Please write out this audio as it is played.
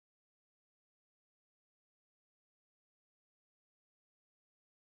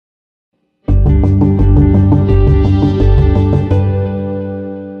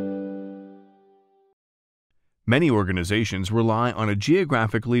Many organizations rely on a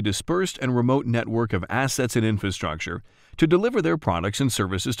geographically dispersed and remote network of assets and infrastructure to deliver their products and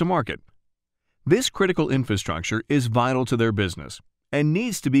services to market. This critical infrastructure is vital to their business and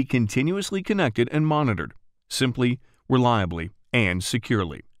needs to be continuously connected and monitored, simply, reliably, and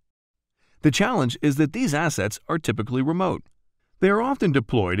securely. The challenge is that these assets are typically remote. They are often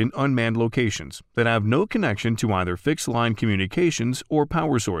deployed in unmanned locations that have no connection to either fixed-line communications or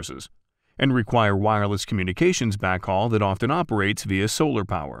power sources, and require wireless communications backhaul that often operates via solar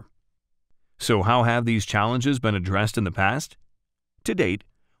power. So how have these challenges been addressed in the past? To date,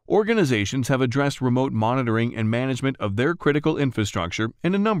 organizations have addressed remote monitoring and management of their critical infrastructure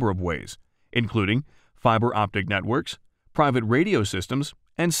in a number of ways, including fiber optic networks, private radio systems,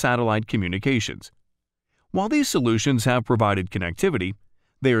 and satellite communications. While these solutions have provided connectivity,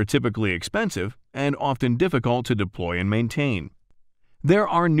 they are typically expensive and often difficult to deploy and maintain. There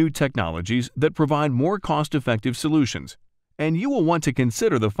are new technologies that provide more cost-effective solutions, and you will want to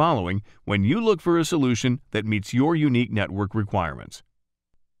consider the following when you look for a solution that meets your unique network requirements.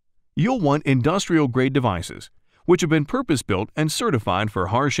 You'll want industrial-grade devices, which have been purpose-built and certified for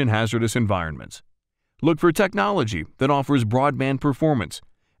harsh and hazardous environments. Look for technology that offers broadband performance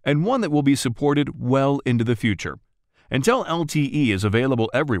and one that will be supported well into the future. Until LTE is available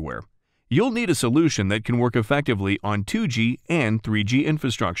everywhere, you'll need a solution that can work effectively on 2G and 3G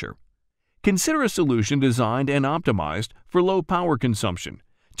infrastructure. Consider a solution designed and optimized for low power consumption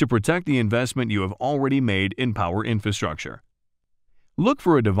to protect the investment you have already made in power infrastructure. Look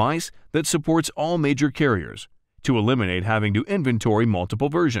for a device that supports all major carriers to eliminate having to inventory multiple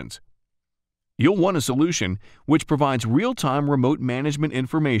versions. You'll want a solution which provides real-time remote management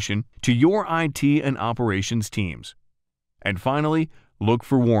information to your IT and operations teams. And finally, look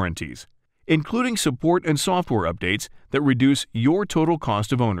for warranties, including support and software updates that reduce your total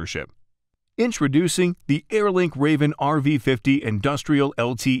cost of ownership. Introducing the AirLink Raven RV50 Industrial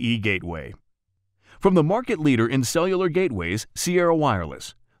LTE Gateway. From the market leader in cellular gateways, Sierra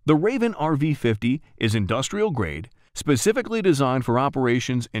Wireless, the Raven RV50 is industrial-grade, specifically designed for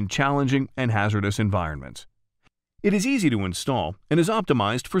operations in challenging and hazardous environments. It is easy to install and is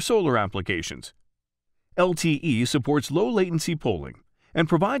optimized for solar applications. LTE supports low-latency polling and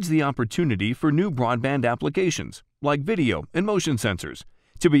provides the opportunity for new broadband applications, like video and motion sensors,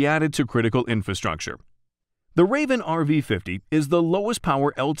 to be added to critical infrastructure. The Raven RV50 is the lowest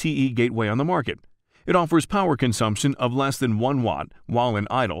power LTE gateway on the market. It offers power consumption of less than 1 watt while in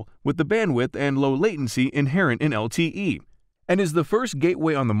idle with the bandwidth and low latency inherent in LTE, and is the first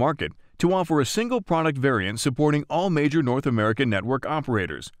gateway on the market to offer a single product variant supporting all major North American network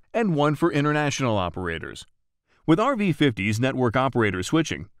operators and one for international operators. With RV50's network operator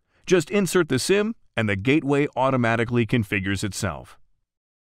switching, just insert the SIM and the gateway automatically configures itself.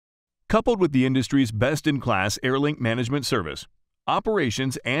 Coupled with the industry's best-in-class AirLink management service,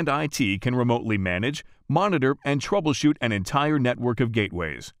 operations and IT can remotely manage, monitor, and troubleshoot an entire network of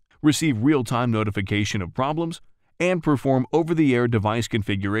gateways, receive real-time notification of problems, and perform over-the-air device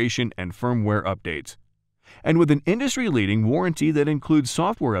configuration and firmware updates. And with an industry-leading warranty that includes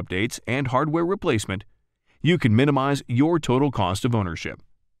software updates and hardware replacement, you can minimize your total cost of ownership.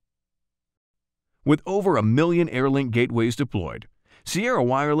 With over 1 million AirLink gateways deployed, Sierra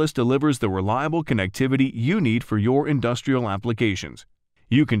Wireless delivers the reliable connectivity you need for your industrial applications.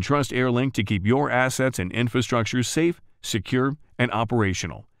 You can trust AirLink to keep your assets and infrastructure safe, secure, and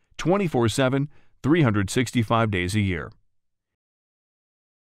operational 24/7, 365 days a year.